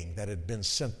gang that had been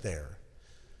sent there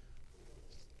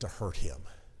to hurt him.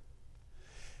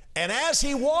 And as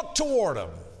he walked toward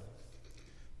them,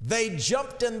 they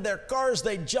jumped in their cars,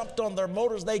 they jumped on their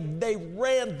motors, they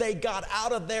ran, they got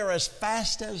out of there as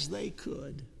fast as they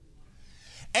could.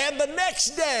 And the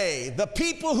next day, the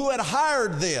people who had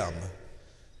hired them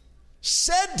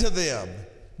said to them,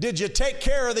 "Did you take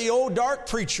care of the old dark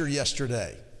preacher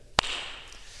yesterday?"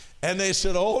 And they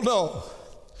said, "Oh no,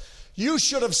 you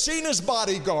should have seen his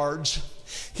bodyguards.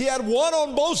 He had one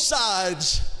on both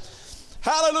sides."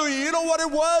 Hallelujah. You know what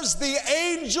it was? The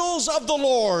angels of the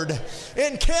Lord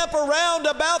encamp around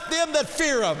about them that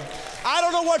fear him. I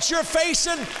don't know what you're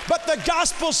facing, but the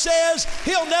gospel says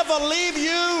he'll never leave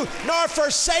you nor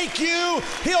forsake you.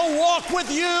 He'll walk with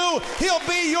you. He'll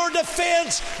be your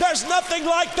defense. There's nothing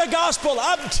like the gospel.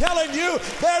 I'm telling you,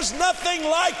 there's nothing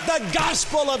like the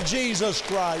gospel of Jesus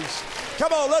Christ.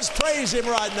 Come on, let's praise him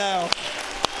right now.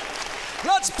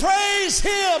 Let's praise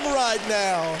him right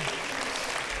now.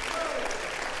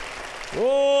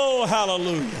 Oh,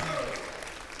 hallelujah.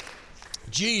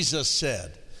 Jesus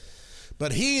said,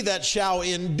 "But he that shall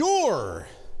endure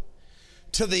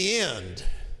to the end,"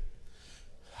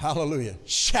 hallelujah,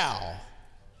 "shall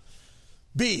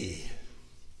be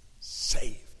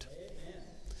saved." Amen.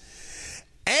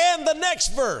 And the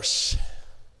next verse,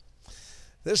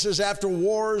 this is after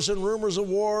wars and rumors of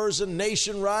wars and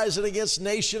nation rising against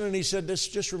nation. And he said,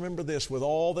 just remember this, with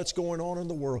all that's going on in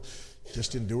the world,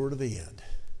 just endure to the end.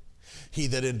 He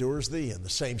that endures to the end, the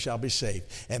same shall be saved.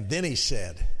 And then he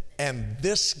said, "And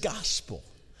this gospel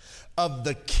of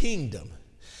the kingdom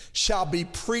shall be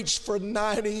preached for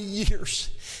 90 years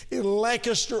in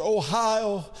Lancaster,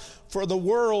 Ohio, for the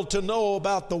world to know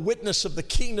about the witness of the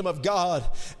kingdom of God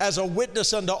as a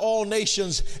witness unto all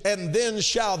nations, and then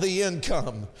shall the end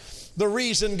come." The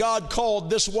reason God called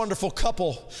this wonderful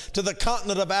couple to the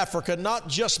continent of Africa, not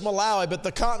just Malawi, but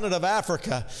the continent of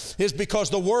Africa, is because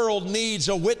the world needs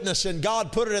a witness, and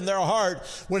God put it in their heart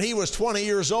when he was 20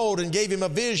 years old and gave him a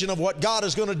vision of what God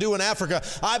is going to do in Africa.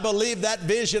 I believe that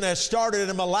vision has started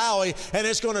in Malawi, and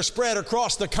it's going to spread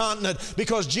across the continent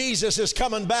because Jesus is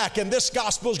coming back, and this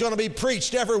gospel is going to be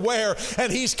preached everywhere, and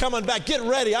he's coming back. Get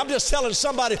ready. I'm just telling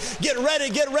somebody, get ready,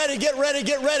 get ready, get ready,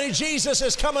 get ready. Jesus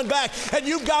is coming back, and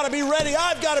you've got to be ready.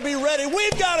 I've got to be ready.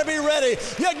 We've got to be ready.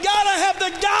 You got to have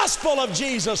the gospel of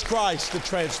Jesus Christ to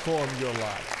transform your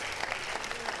life.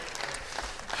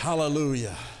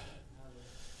 Hallelujah.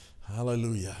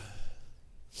 Hallelujah.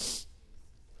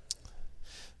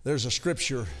 There's a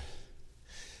scripture.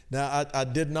 Now, I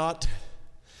did not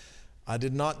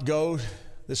go.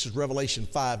 This is Revelation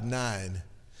 5:9.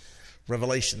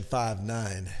 Revelation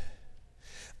 5:9.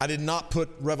 I did not put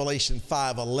Revelation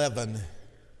 5:11.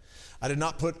 I did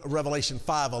not put Revelation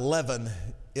 5:11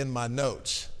 in my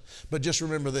notes. But just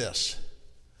remember this.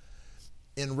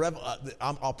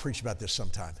 I'll preach about this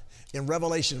sometime. In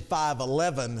Revelation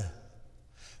 5:11,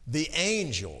 the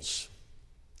angels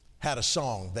had a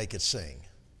song they could sing.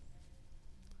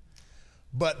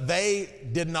 But they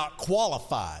did not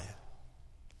qualify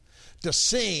to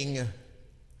sing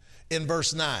in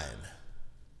verse 9.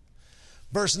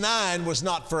 Verse 9 was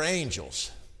not for angels.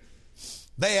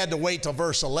 They had to wait till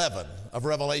verse 11 of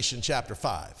Revelation chapter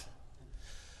 5.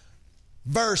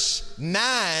 Verse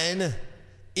 9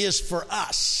 is for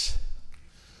us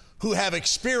who have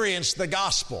experienced the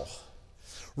gospel.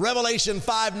 Revelation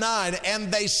 5:9,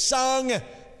 and they sung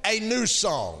a new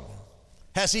song.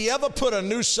 Has he ever put a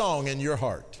new song in your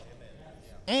heart?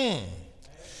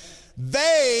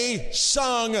 They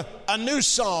sung a new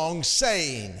song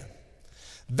saying,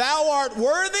 "Thou art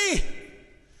worthy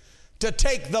to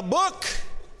take the book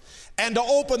and to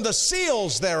open the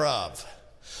seals thereof.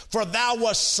 For thou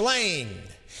wast slain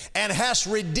and hast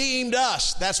redeemed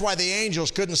us." That's why the angels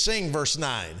couldn't sing verse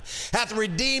 9. "Hath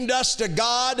redeemed us to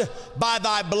God by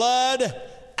thy blood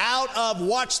out of,"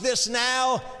 watch this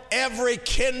now, "every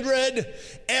kindred,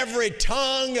 every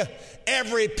tongue,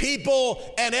 every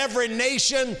people, and every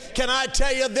nation." Can I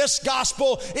tell you, this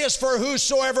gospel is for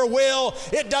whosoever will.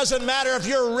 It doesn't matter if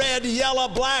you're red, yellow,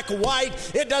 black, white.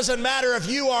 It doesn't matter if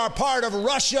you are a part of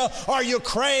Russia or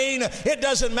Ukraine. It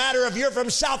doesn't matter if you're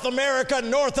from South America,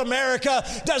 North America.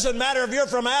 It doesn't matter if you're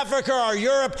from Africa or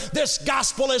Europe. This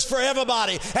gospel is for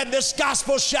everybody, and this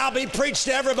gospel shall be preached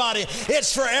to everybody.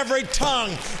 It's for every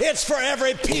tongue. It's for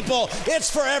every people. It's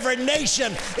for every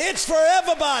nation. It's for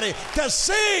everybody to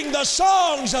sing the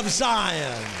songs of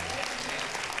Zion.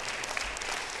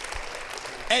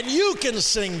 And you can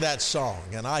sing that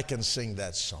song, and I can sing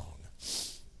that song.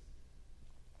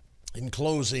 In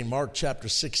closing, Mark chapter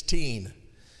 16,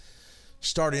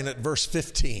 starting at verse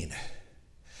 15.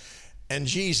 "And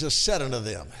Jesus said unto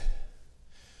them,"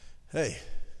 Hey,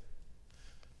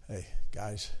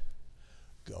 Guys,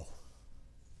 go.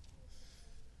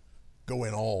 Go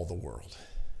in all the world.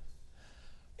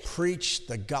 Preach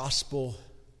the gospel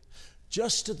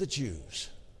just to the Jews.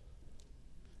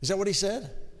 Is that what he said?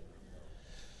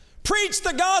 Preach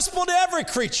the gospel to every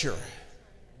creature.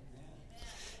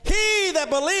 He that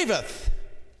believeth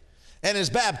and is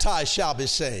baptized shall be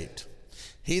saved.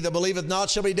 He that believeth not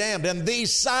shall be damned. And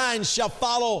these signs shall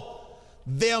follow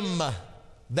them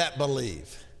that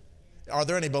believe. Are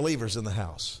there any believers in the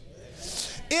house?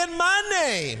 In my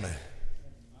name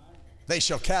they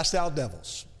shall cast out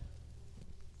devils.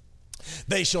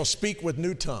 They shall speak with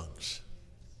new tongues.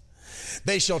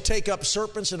 They shall take up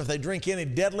serpents, and if they drink any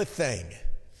deadly thing,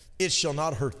 it shall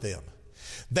not hurt them.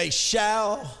 They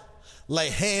shall lay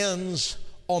hands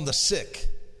on the sick,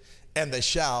 and they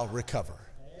shall recover.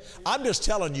 I'm just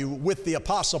telling you, with the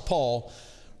Apostle Paul,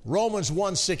 Romans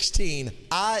 1:16,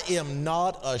 I am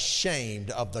not ashamed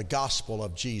of the gospel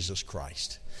of Jesus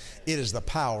Christ. It is the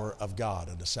power of God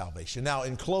unto salvation. Now,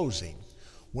 in closing,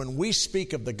 when we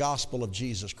speak of the gospel of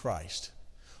Jesus Christ,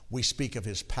 we speak of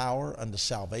his power unto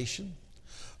salvation.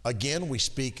 Again, we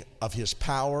speak of his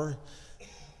power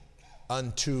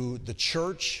unto the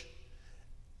church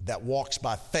that walks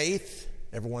by faith.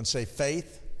 Everyone say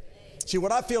faith. See,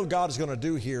 what I feel God is going to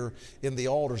do here in the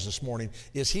altars this morning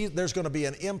is there's going to be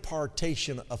an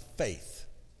impartation of faith.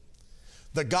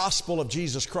 The gospel of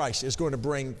Jesus Christ is going to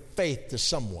bring faith to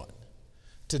someone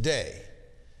today.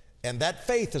 And that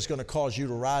faith is going to cause you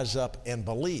to rise up and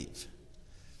believe.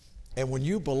 And when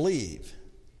you believe,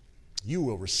 you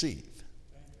will receive.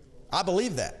 I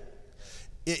believe that.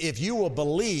 If you will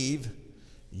believe,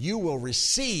 you will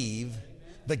receive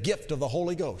the gift of the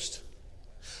Holy Ghost.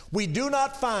 We do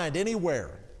not find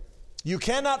anywhere, you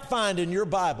cannot find in your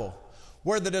Bible,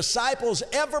 where the disciples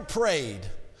ever prayed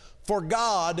for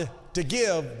God to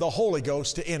give the Holy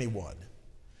Ghost to anyone.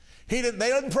 They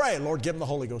didn't pray, Lord, give them the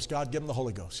Holy Ghost. God, give them the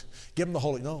Holy Ghost. Give them the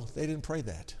Holy. No, they didn't pray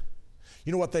that.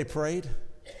 You know what they prayed?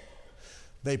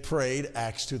 They prayed,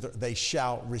 Acts 2, they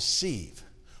shall receive.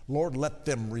 Lord, let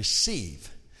them receive.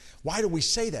 Why do we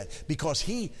say that? Because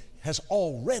he has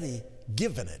already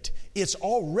given it. It's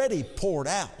already poured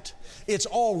out. It's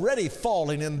already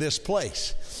falling in this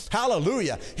place.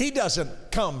 Hallelujah. He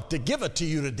doesn't come to give it to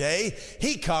you today.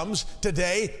 He comes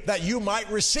today that you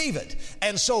might receive it.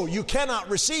 And so you cannot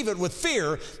receive it with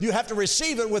fear. You have to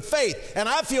receive it with faith. And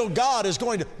I feel God is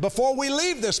going to, before we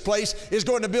leave this place, is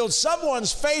going to build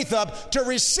someone's faith up to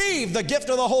receive the gift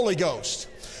of the Holy Ghost,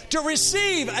 to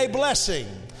receive a blessing,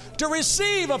 to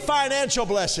receive a financial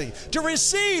blessing, to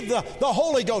receive the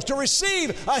Holy Ghost, to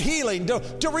receive a healing,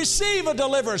 to receive a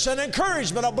deliverance, an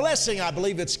encouragement, a blessing. I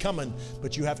believe it's coming,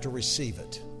 but you have to receive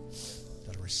it. You've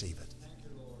got to receive it.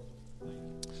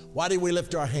 Why do we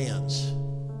lift our hands?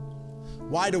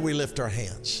 Why do we lift our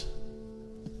hands?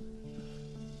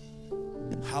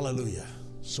 Hallelujah.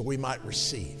 So we might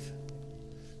receive.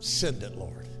 Send it,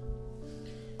 Lord.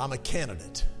 I'm a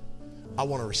candidate. I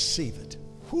want to receive it.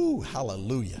 Whew,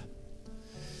 hallelujah.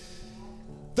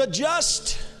 The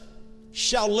just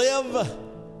shall live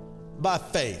by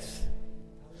faith.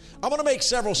 I want to make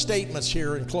several statements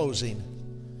here in closing.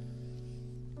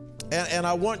 And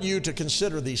I want you to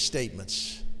consider these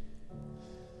statements.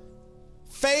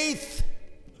 Faith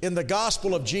in the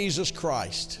gospel of Jesus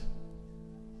Christ.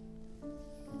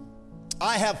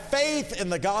 I have faith in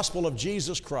the gospel of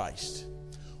Jesus Christ.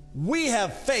 We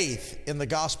have faith in the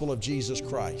gospel of Jesus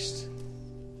Christ.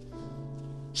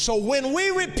 So when we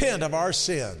repent of our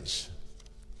sins,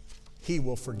 he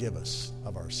will forgive us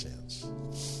of our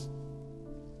sins.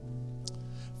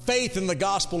 Faith in the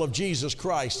gospel of Jesus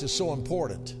Christ is so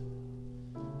important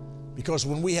because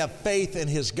when we have faith in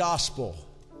his gospel,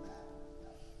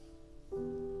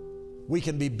 we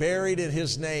can be buried in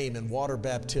his name in water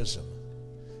baptism,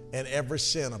 and every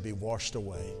sin will be washed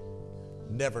away.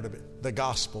 Never to be. The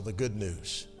gospel, the good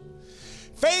news.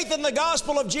 Faith in the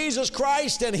gospel of Jesus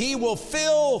Christ, and he will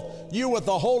fill you with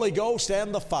the Holy Ghost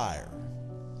and the fire.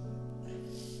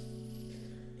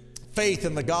 Faith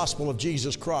in the gospel of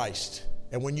Jesus Christ,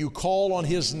 and when you call on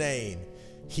his name,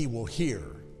 he will hear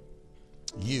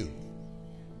you.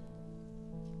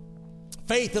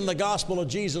 Faith in the gospel of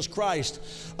Jesus Christ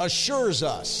assures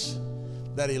us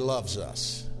that he loves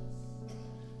us.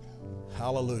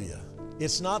 Hallelujah.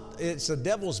 It's the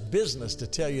devil's business to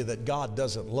tell you that God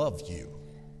doesn't love you.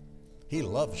 He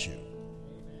loves you.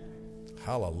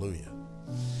 Hallelujah.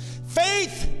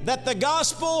 Faith that the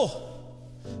gospel,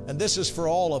 and this is for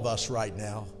all of us right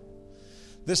now.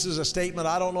 This is a statement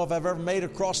I don't know if I've ever made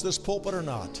across this pulpit or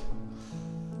not.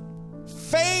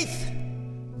 Faith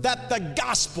that the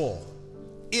gospel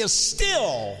is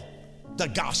still the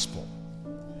gospel.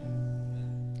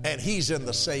 and He's in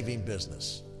the saving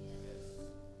business.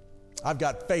 I've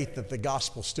got faith that the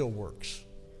gospel still works.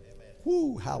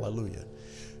 Woo, hallelujah.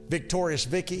 Victorious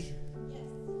Vicky,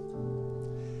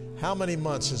 how many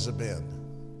months has it been?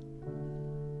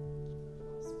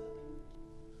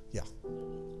 Yeah.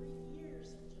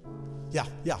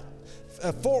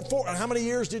 How many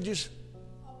years did you?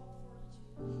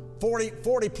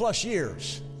 40 plus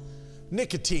years.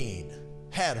 Nicotine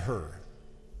had her.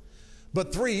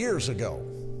 But 3 years ago,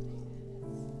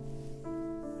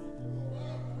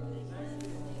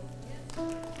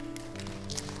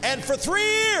 and for 3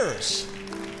 years,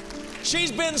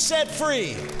 she's been set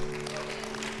free.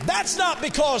 That's not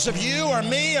because of you or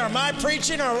me or my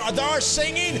preaching or our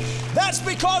singing. That's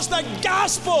because the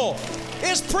gospel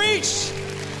is preached,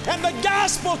 and the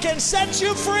gospel can set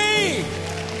you free.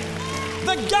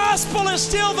 The gospel is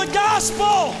still the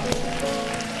gospel.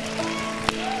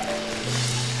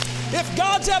 If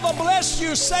God's ever blessed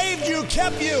you, saved you,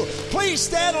 kept you, please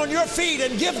stand on your feet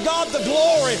and give God the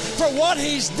glory for what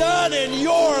He's done in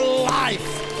your life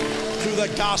through the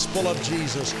gospel of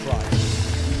Jesus Christ.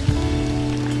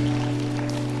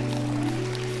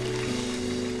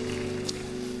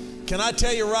 Can I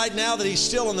tell you right now that He's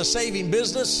still in the saving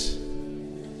business?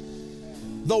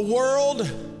 The world,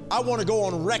 I want to go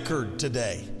on record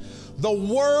today. The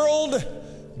world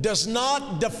does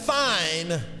not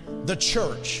define the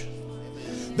church.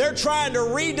 They're trying to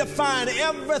redefine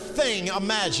everything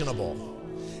imaginable.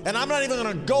 And I'm not even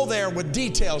going to go there with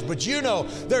details, but you know,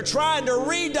 they're trying to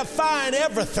redefine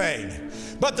everything.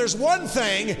 But there's one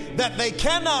thing that they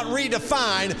cannot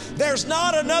redefine. There's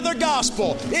not another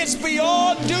gospel. It's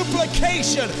beyond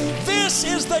duplication. This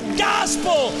is the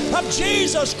gospel of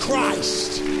Jesus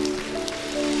Christ.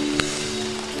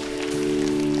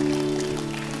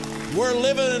 We're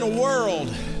living in a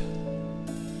world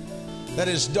that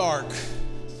is dark.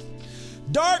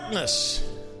 Darkness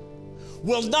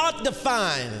will not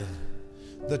define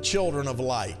the children of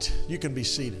light. You can be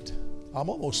seated. I'm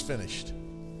almost finished.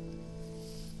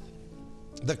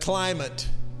 The climate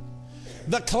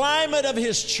of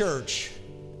His church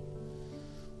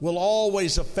will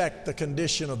always affect the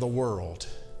condition of the world.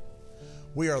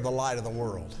 We are the light of the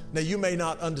world. Now, you may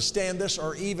not understand this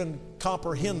or even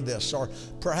comprehend this, or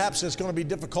perhaps it's going to be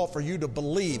difficult for you to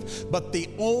believe, but the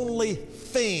only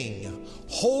thing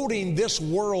holding this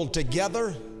world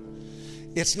together,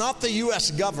 it's not the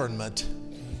U.S. government.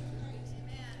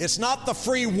 It's not the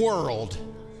free world.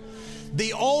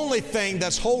 The only thing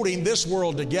that's holding this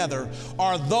world together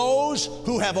are those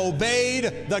who have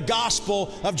obeyed the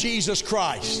gospel of Jesus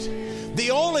Christ.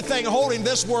 The only thing holding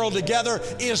this world together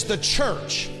is the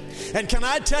church. And can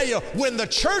I tell you, when the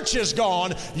church is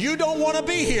gone, you don't want to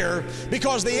be here,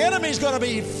 because the enemy's going to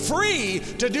be free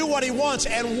to do what he wants,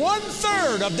 and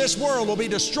 1/3 of this world will be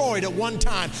destroyed at one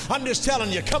time. I'm just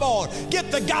telling you, come on,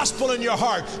 get the gospel in your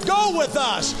heart. Go with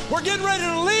us. We're getting ready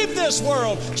to leave this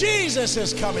world. Jesus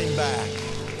is coming back.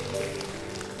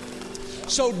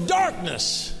 So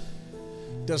darkness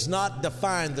does not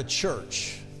define the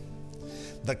church.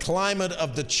 The climate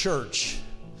of the church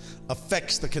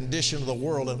affects the condition of the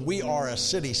world, and we are a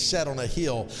city set on a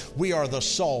hill. We are the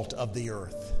salt of the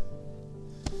earth.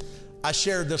 I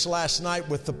shared this last night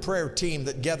with the prayer team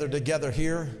that gathered together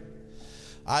here.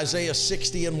 Isaiah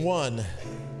 60:1.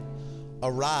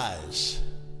 Arise,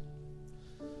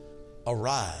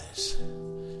 arise,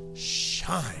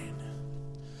 shine,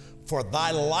 for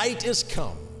thy light is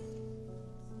come,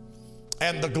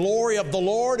 and the glory of the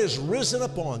Lord is risen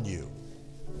upon you.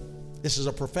 This is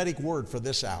a prophetic word for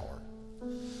this hour.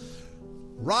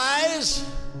 Rise,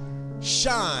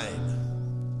 shine,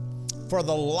 for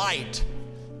the light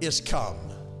is come,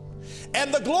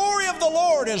 and the glory of the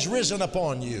Lord is risen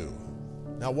upon you.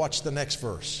 Now watch the next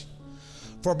verse.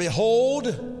 For behold,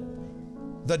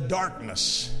 the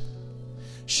darkness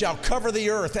shall cover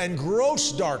the earth, and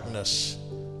gross darkness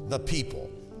the people.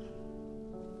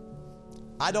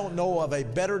 I don't know of a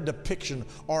better depiction,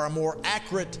 or a more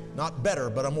accurate, not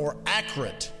better, but a more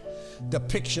accurate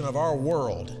depiction of our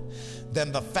world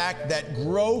than the fact that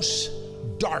gross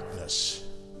darkness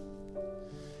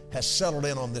has settled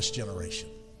in on this generation.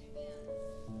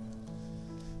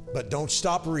 But don't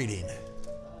stop reading.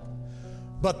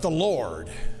 But the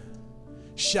Lord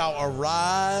shall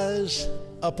arise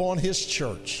upon His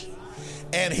church,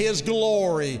 and His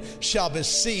glory shall be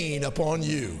seen upon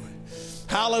you.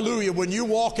 Hallelujah. When you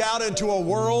walk out into a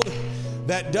world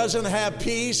that doesn't have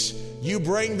peace, You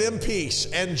bring them peace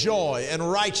and joy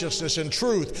and righteousness and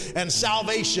truth and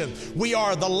salvation. We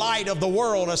are the light of the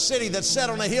world, a city that's set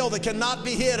on a hill that cannot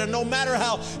be hid. And no matter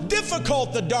how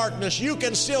difficult the darkness, you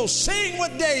can still sing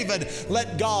with David,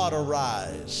 let God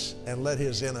arise and let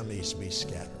his enemies be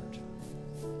scattered.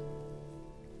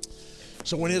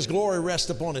 So when his glory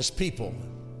rests upon his people,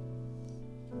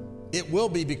 it will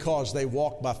be because they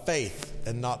walk by faith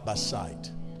and not by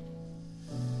sight.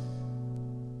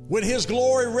 When his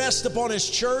glory rests upon his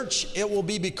church, it will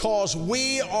be because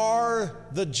we are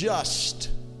the just.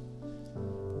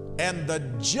 And the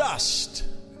just,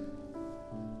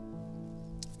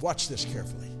 watch this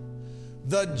carefully,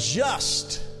 the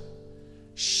just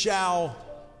shall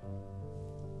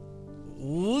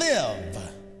live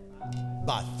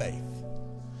by faith.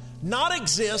 Not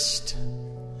exist,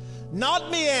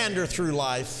 not meander through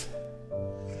life,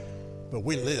 but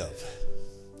we live.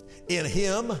 In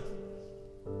him,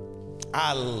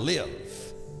 I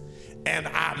live, and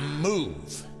I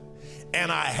move,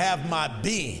 and I have my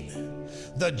being.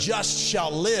 The just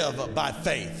shall live by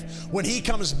faith. When he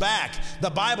comes back, the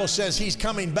Bible says he's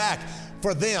coming back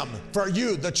for them, for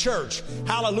you, the church.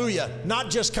 Hallelujah. Not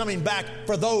just coming back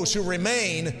for those who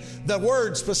remain. The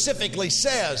word specifically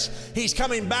says he's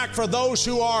coming back for those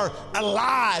who are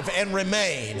alive and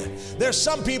remain. There's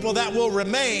some people that will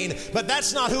remain, but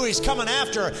that's not who he's coming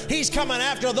after. He's coming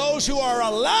after those who are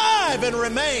alive and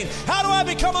remain. How do I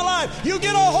become alive? You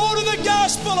get a hold of the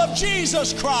gospel of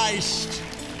Jesus Christ.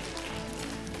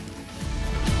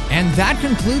 And that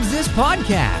concludes this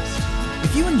podcast.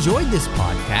 If you enjoyed this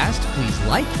podcast, please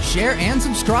like, share, and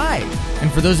subscribe.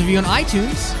 And for those of you on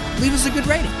iTunes, leave us a good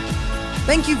rating.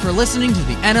 Thank you for listening to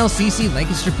the NLCC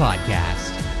Lancaster Podcast.